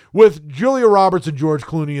with Julia Roberts and George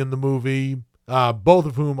Clooney in the movie, both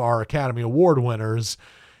of whom are Academy Award winners,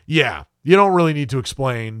 yeah, you don't really need to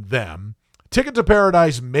explain them. Ticket to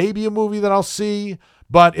Paradise may be a movie that I'll see,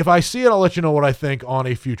 but if I see it, I'll let you know what I think on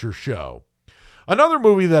a future show. Another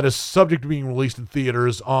movie that is subject to being released in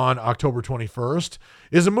theaters on October 21st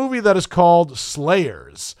is a movie that is called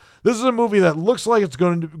Slayers. This is a movie that looks like it's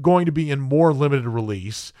going to be in more limited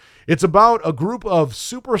release. It's about a group of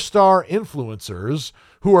superstar influencers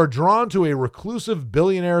who are drawn to a reclusive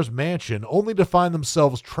billionaire's mansion only to find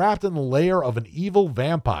themselves trapped in the lair of an evil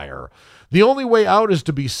vampire. The only way out is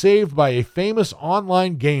to be saved by a famous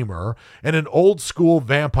online gamer and an old-school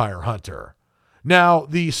vampire hunter. Now,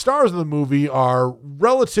 the stars of the movie are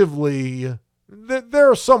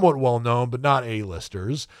they're somewhat well-known, but not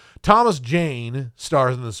A-listers. Thomas Jane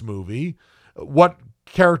stars in this movie. What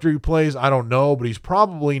character he plays, I don't know, but he's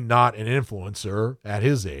probably not an influencer at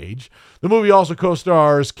his age. The movie also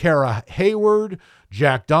co-stars Kara Hayward,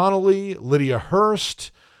 Jack Donnelly, Lydia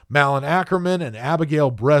Hurst, Malin Ackerman, and Abigail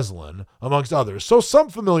Breslin, amongst others. So some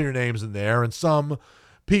familiar names in there, and some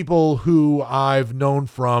people who I've known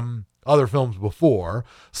from other films before.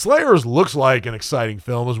 Slayers looks like an exciting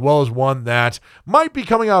film, as well as one that might be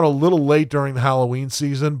coming out a little late during the Halloween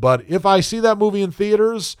season, but if I see that movie in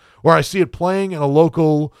theaters, or I see it playing in a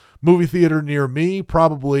local movie theater near me,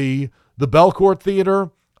 probably the Belcourt Theater,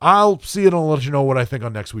 I'll see it and I'll let you know what I think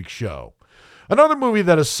on next week's show. Another movie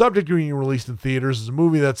that is subject to being released in theaters is a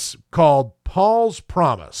movie that's called Paul's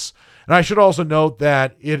Promise. And I should also note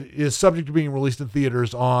that it is subject to being released in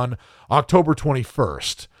theaters on October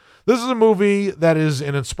 21st. This is a movie that is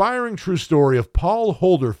an inspiring true story of Paul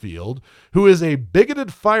Holderfield, who is a bigoted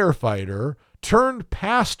firefighter turned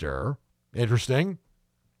pastor, interesting,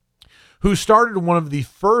 who started one of the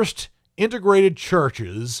first integrated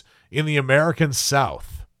churches in the American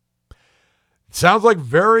South. Sounds like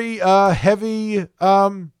very heavy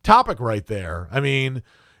topic right there. I mean,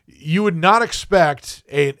 you would not expect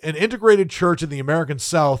an integrated church in the American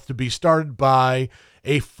South to be started by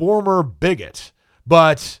a former bigot.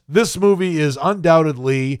 But this movie is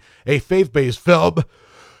undoubtedly a faith-based film.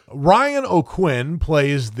 Ryan O'Quinn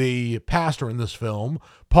plays the pastor in this film,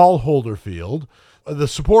 Paul Holderfield. The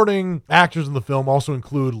supporting actors in the film also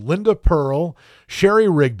include Linda Pearl, Sherry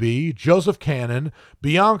Rigby, Joseph Cannon,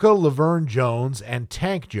 Bianca Laverne Jones, and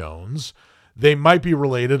Tank Jones. They might be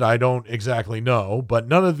related, I don't exactly know, but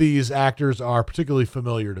none of these actors are particularly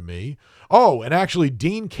familiar to me. Oh, and actually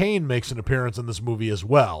Dean Cain makes an appearance in this movie as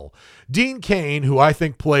well. Dean Cain, who I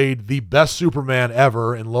think played the best Superman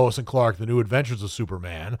ever in Lois and Clark, The New Adventures of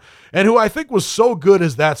Superman, and who I think was so good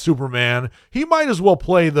as that Superman, he might as well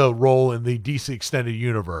play the role in the DC Extended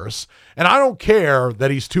Universe. And I don't care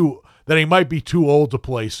that he might be too old to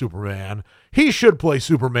play Superman. He should play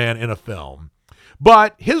Superman in a film.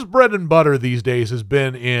 But his bread and butter these days has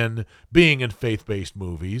been in being in faith-based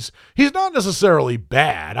movies. He's not necessarily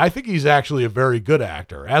bad. I think he's actually a very good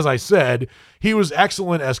actor. As I said, he was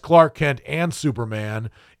excellent as Clark Kent and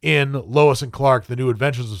Superman in Lois and Clark, The New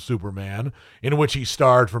Adventures of Superman, in which he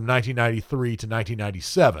starred from 1993 to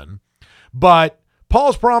 1997. But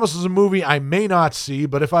Paul's Promise is a movie I may not see,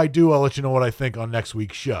 but if I do, I'll let you know what I think on next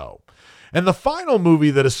week's show. And the final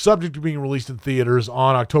movie that is subject to being released in theaters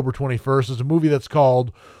on October 21st is a movie that's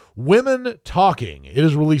called Women Talking. It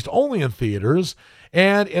is released only in theaters,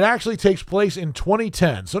 and it actually takes place in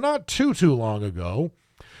 2010, so not too long ago.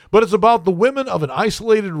 But it's about the women of an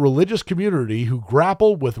isolated religious community who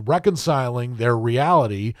grapple with reconciling their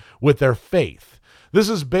reality with their faith. This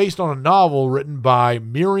is based on a novel written by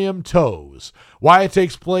Miriam Toews. Why it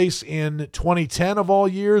takes place in 2010 of all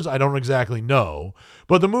years, I don't exactly know.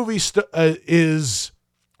 But the movie is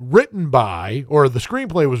written by, or the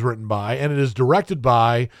screenplay was written by, and it is directed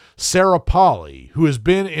by Sarah Polley, who has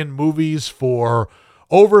been in movies for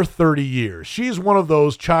over 30 years. She's one of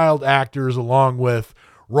those child actors along with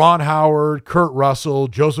Ron Howard, Kurt Russell,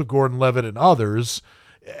 Joseph Gordon-Levitt, and others,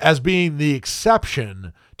 as being the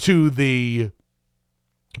exception to the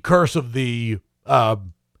curse of the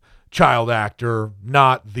child actor,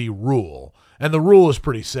 not the rule. And the rule is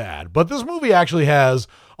pretty sad. But this movie actually has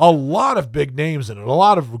a lot of big names in it, a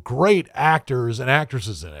lot of great actors and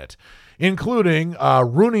actresses in it, including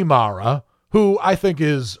Rooney Mara, who I think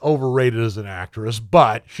is overrated as an actress,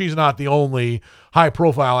 but she's not the only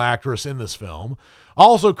high-profile actress in this film.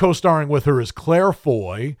 Also co-starring with her is Claire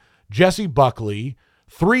Foy, Jessie Buckley,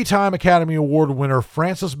 three-time Academy Award winner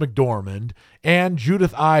Frances McDormand, and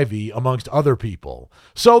Judith Ivey, amongst other people.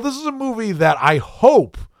 So this is a movie that I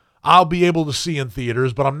hope I'll be able to see in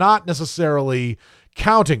theaters, but I'm not necessarily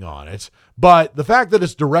counting on it. But the fact that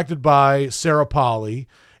it's directed by Sarah Polley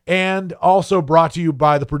and also brought to you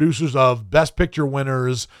by the producers of Best Picture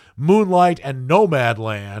winners Moonlight and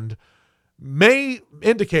Nomadland may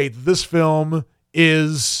indicate that this film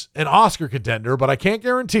is an Oscar contender, but I can't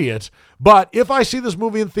guarantee it. But if I see this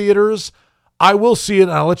movie in theaters, I will see it,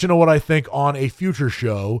 and I'll let you know what I think on a future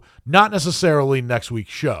show, not necessarily next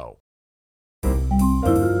week's show.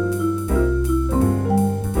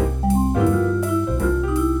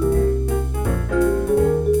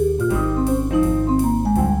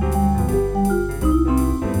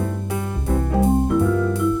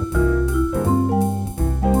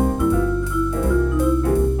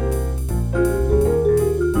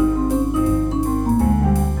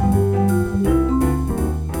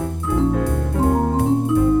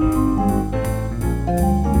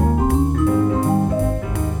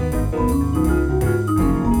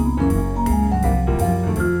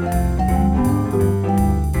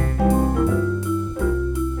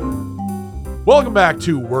 Welcome back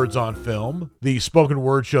to Words on Film, the spoken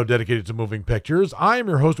word show dedicated to moving pictures. I am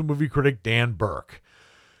your host and movie critic, Dan Burke.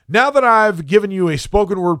 Now that I've given you a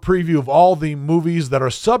spoken word preview of all the movies that are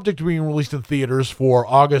subject to being released in theaters for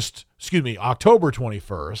October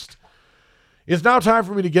 21st, it's now time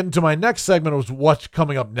for me to get into my next segment of what's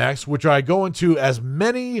coming up next, which I go into as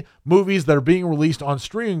many movies that are being released on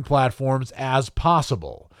streaming platforms as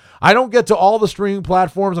possible. I don't get to all the streaming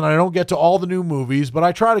platforms and I don't get to all the new movies, but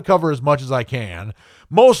I try to cover as much as I can.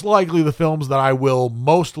 Most likely the films that I will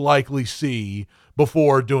most likely see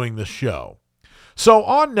before doing this show. So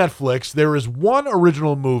on Netflix, there is one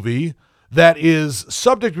original movie that is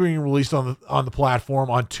subject to being released on the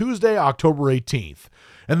platform on Tuesday, October 18th.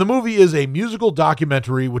 And the movie is a musical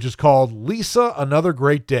documentary which is called Lisa, Another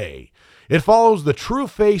Great Day. It follows the true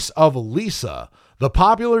face of Lisa, the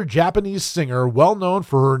popular Japanese singer well known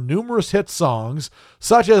for her numerous hit songs,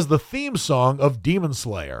 such as the theme song of Demon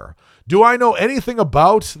Slayer. Do I know anything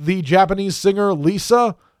about the Japanese singer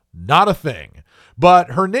Lisa? Not a thing.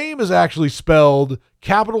 But her name is actually spelled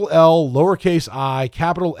capital L, lowercase I,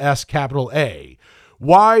 capital S, capital A.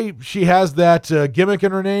 Why she has that gimmick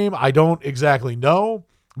in her name, I don't exactly know.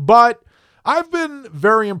 But I've been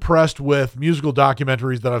very impressed with musical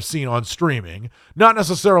documentaries that I've seen on streaming, not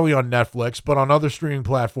necessarily on Netflix, but on other streaming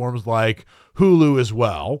platforms like Hulu as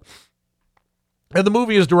well. And the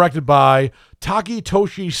movie is directed by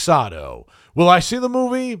Taketoshi Sato. Will I see the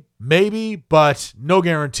movie? Maybe, but no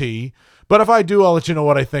guarantee. But if I do, I'll let you know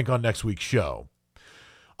what I think on next week's show.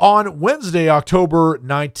 On Wednesday, October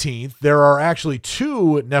 19th, there are actually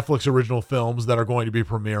two Netflix original films that are going to be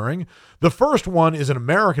premiering. The first one is an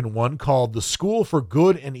American one called The School for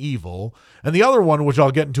Good and Evil, and the other one, which I'll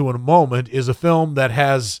get into in a moment, is a film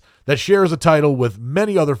that shares a title with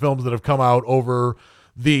many other films that have come out over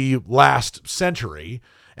the last century,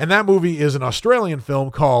 and that movie is an Australian film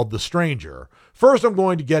called The Stranger. First, I'm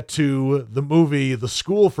going to get to the movie The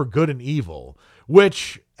School for Good and Evil,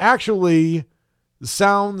 which actually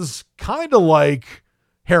sounds kind of like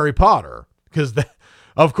Harry Potter, because,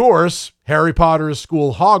 of course, Harry Potter's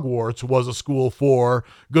school Hogwarts was a school for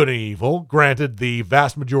good and evil. Granted, the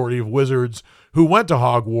vast majority of wizards who went to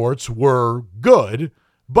Hogwarts were good,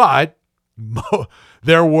 but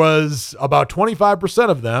there was about 25%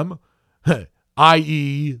 of them,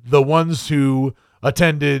 i.e. the ones who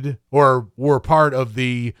attended or were part of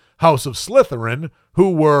the House of Slytherin,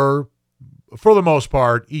 who were, for the most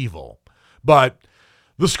part, evil. But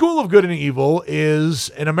The School of Good and Evil is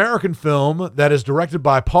an American film that is directed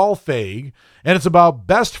by Paul Feig, and it's about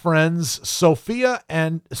best friends Sophie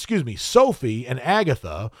and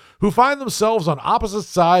Agatha, who find themselves on opposite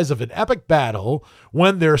sides of an epic battle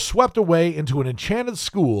when they're swept away into an enchanted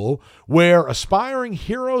school where aspiring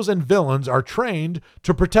heroes and villains are trained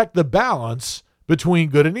to protect the balance between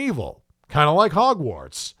good and evil, kind of like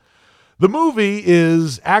Hogwarts. The movie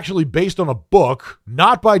is actually based on a book,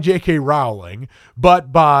 not by J.K. Rowling,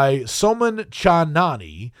 but by Soman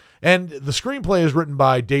Chaandani, and the screenplay is written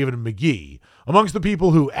by David Magee. Amongst the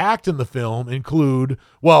people who act in the film include,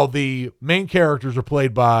 the main characters are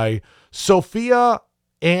played by Sophia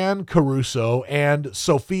Ann Caruso and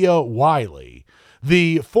Sophia Wiley.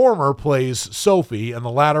 The former plays Sophie, and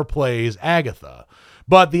the latter plays Agatha.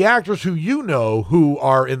 But the actors who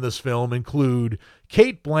are in this film include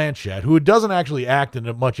Cate Blanchett, who doesn't actually act in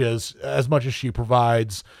it as much as she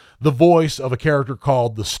provides the voice of a character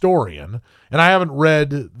called the Storian. And I haven't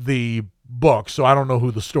read the book, so I don't know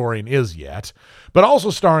who the Storian is yet. But also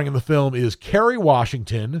starring in the film is Kerry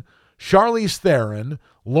Washington, Charlize Theron,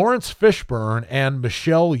 Lawrence Fishburne, and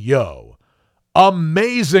Michelle Yeoh.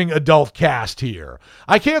 Amazing adult cast here.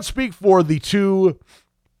 I can't speak for the two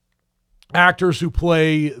actors who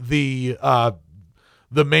play the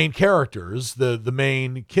main characters, the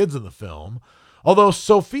main kids in the film. Although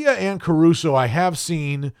Sophia Ann Caruso I have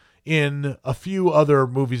seen in a few other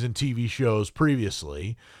movies and TV shows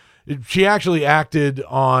previously. She actually acted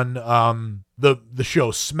on the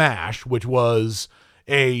show Smash, which was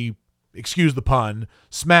excuse the pun,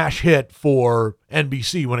 smash hit for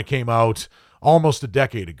NBC when it came out almost a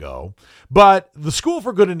decade ago. But The School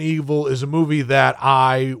for Good and Evil is a movie that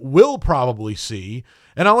I will probably see,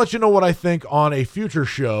 and I'll let you know what I think on a future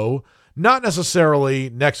show, not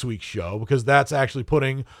necessarily next week's show, because that's actually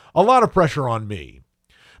putting a lot of pressure on me.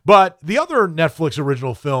 But the other Netflix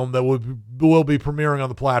original film that will be premiering on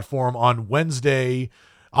the platform on Wednesday,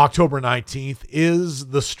 October 19th, is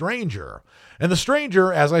The Stranger. And The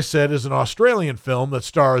Stranger, as I said, is an Australian film that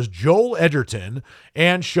stars Joel Edgerton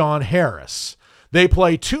and Sean Harris. They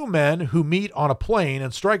play two men who meet on a plane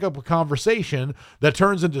and strike up a conversation that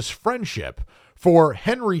turns into friendship. For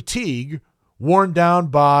Henry Teague, worn down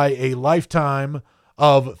by a lifetime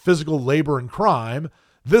of physical labor and crime,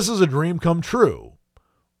 this is a dream come true.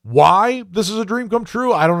 Why this is a dream come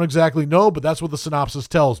true, I don't exactly know, but that's what the synopsis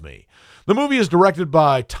tells me. The movie is directed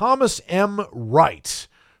by Thomas M. Wright,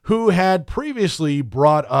 who had previously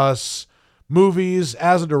brought us movies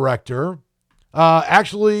as a director.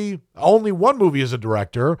 Actually, only one movie as a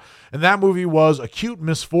director, and that movie was Acute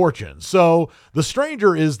Misfortune. So The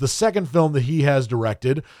Stranger is the second film that he has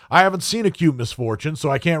directed. I haven't seen Acute Misfortune, so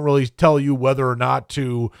I can't really tell you whether or not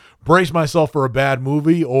to brace myself for a bad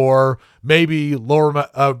movie or maybe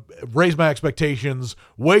raise my expectations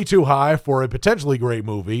way too high for a potentially great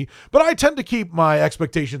movie. But I tend to keep my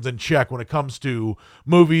expectations in check when it comes to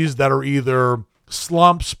movies that are either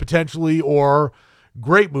slumps potentially or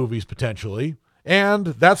great movies potentially. And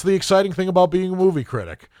that's the exciting thing about being a movie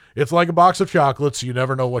critic. It's like a box of chocolates. You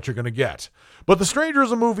never know what you're going to get. But The Stranger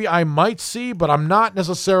is a movie I might see, but I'm not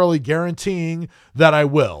necessarily guaranteeing that I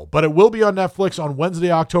will. But it will be on Netflix on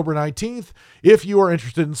Wednesday, October 19th, if you are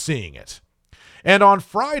interested in seeing it. And on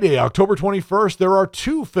Friday, October 21st, there are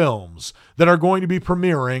 2 films that are going to be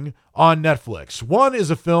premiering on Netflix. One is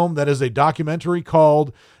a film that is a documentary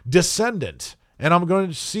called Descendant, and I'm going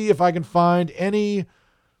to see if I can find any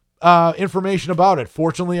information about it.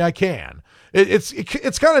 Fortunately, I can.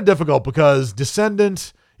 It's kind of difficult because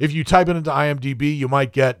Descendant, if you type it into IMDb, you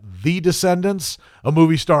might get The Descendants, a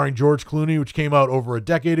movie starring George Clooney, which came out over a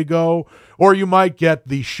decade ago, or you might get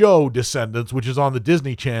the show Descendants, which is on the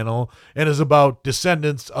Disney Channel and is about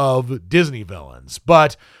descendants of Disney villains.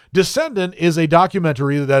 But Descendant is a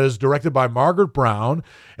documentary that is directed by Margaret Brown,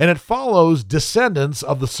 and it follows descendants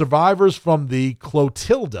of the survivors from the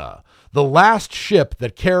Clotilda, the last ship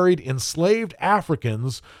that carried enslaved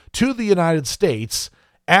Africans to the United States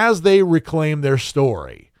as they reclaim their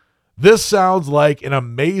story. This sounds like an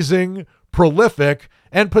amazing, prolific,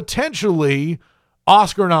 and potentially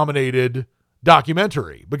Oscar-nominated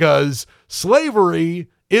documentary because slavery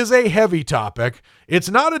is a heavy topic. It's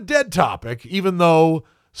not a dead topic, even though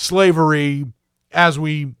slavery, as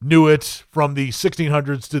we knew it from the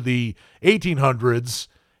 1600s to the 1800s,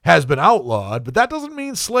 has been outlawed, but that doesn't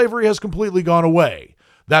mean slavery has completely gone away.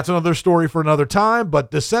 That's another story for another time, but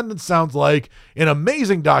Descendants sounds like an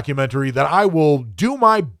amazing documentary that I will do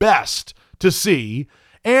my best to see,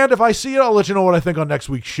 and if I see it, I'll let you know what I think on next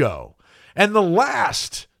week's show. And the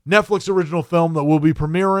last Netflix original film that will be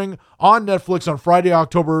premiering on Netflix on Friday,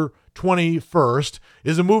 October 21st,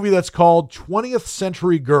 is a movie that's called 20th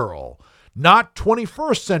Century Girl. Not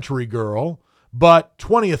 21st Century Girl, but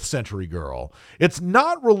 20th Century Girl. It's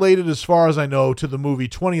not related, as far as I know, to the movie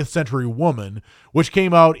 20th Century Woman, which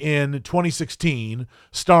came out in 2016,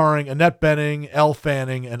 starring Annette Bening, Elle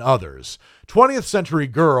Fanning, and others. 20th Century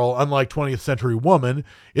Girl, unlike 20th Century Woman,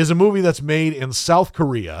 is a movie that's made in South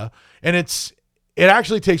Korea, and it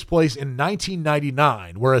actually takes place in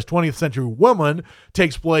 1999, whereas 20th Century Woman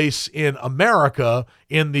takes place in America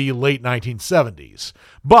in the late 1970s.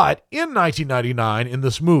 But in 1999, in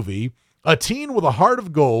this movie, a teen with a heart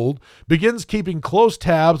of gold begins keeping close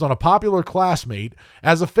tabs on a popular classmate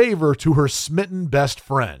as a favor to her smitten best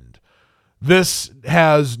friend. This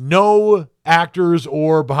has no actors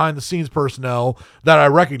or behind-the-scenes personnel that I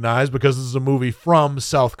recognize because this is a movie from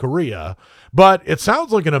South Korea, but it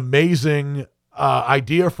sounds like an amazing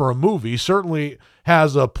idea for a movie. Certainly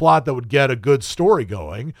has a plot that would get a good story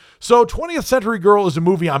going. So 20th Century Girl is a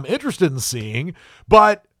movie I'm interested in seeing,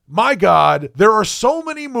 but my God, there are so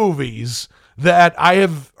many movies that I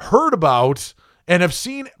have heard about and have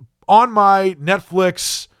seen on my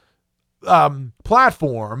Netflix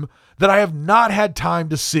platform that I have not had time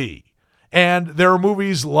to see. And there are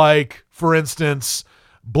movies like, for instance,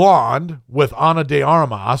 Blonde with Ana de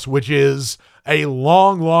Armas, which is a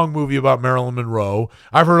long, long movie about Marilyn Monroe.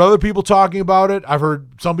 I've heard other people talking about it. I've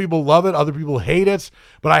heard some people love it, other people hate it,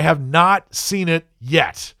 but I have not seen it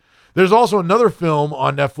yet. There's also another film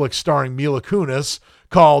on Netflix starring Mila Kunis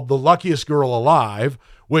called The Luckiest Girl Alive,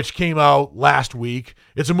 which came out last week.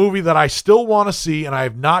 It's a movie that I still want to see, and I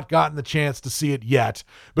have not gotten the chance to see it yet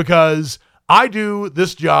because I do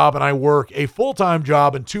this job and I work a full-time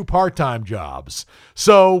job and 2 part-time jobs.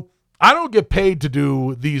 So I don't get paid to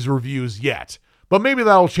do these reviews yet, but maybe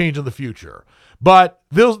that'll change in the future. But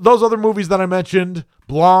those other movies that I mentioned,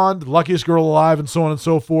 Blonde, Luckiest Girl Alive, and so on and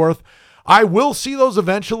so forth, I will see those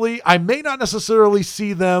eventually. I may not necessarily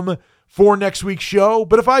see them for next week's show,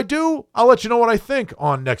 but if I do, I'll let you know what I think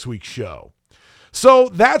on next week's show. So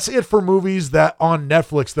that's it for movies that on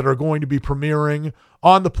Netflix that are going to be premiering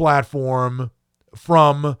on the platform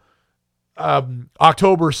from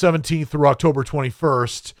October 17th through October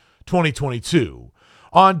 21st, 2022.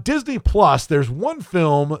 On Disney Plus, there's one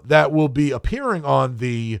film that will be appearing on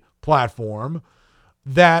the platform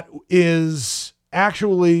that is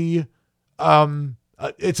actually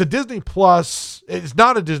it's a Disney Plus. It's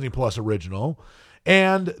not a Disney Plus original.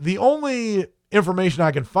 And the only information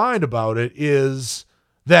I can find about it is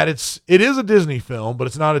that it is a Disney film, but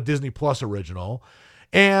it's not a Disney Plus original.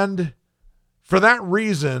 And for that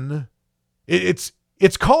reason, it's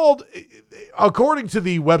called, according to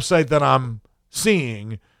the website that I'm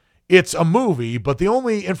seeing, it's a movie, but the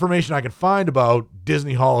only information I can find about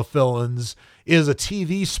Disney Hall of Villains is a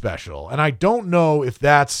TV special. And I don't know if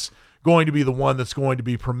that's going to be the one that's going to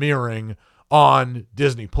be premiering on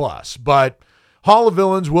Disney Plus. But Hall of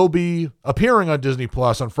Villains will be appearing on Disney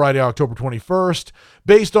Plus on Friday, October 21st,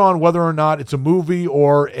 based on whether or not it's a movie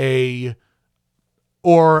or an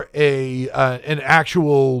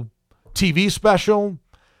actual TV special.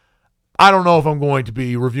 I don't know if I'm going to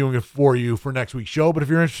be reviewing it for you for next week's show, but if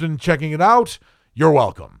you're interested in checking it out, you're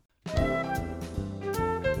welcome.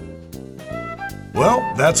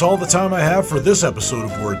 Well, that's all the time I have for this episode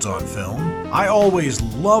of Words on Film. I always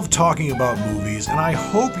love talking about movies, and I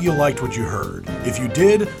hope you liked what you heard. If you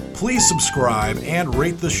did, please subscribe and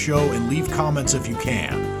rate the show and leave comments if you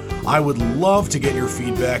can. I would love to get your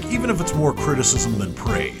feedback, even if it's more criticism than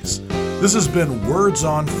praise. This has been Words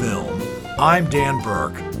on Film. I'm Dan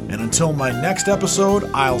Burke, and until my next episode,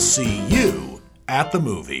 I'll see you at the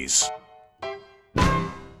movies.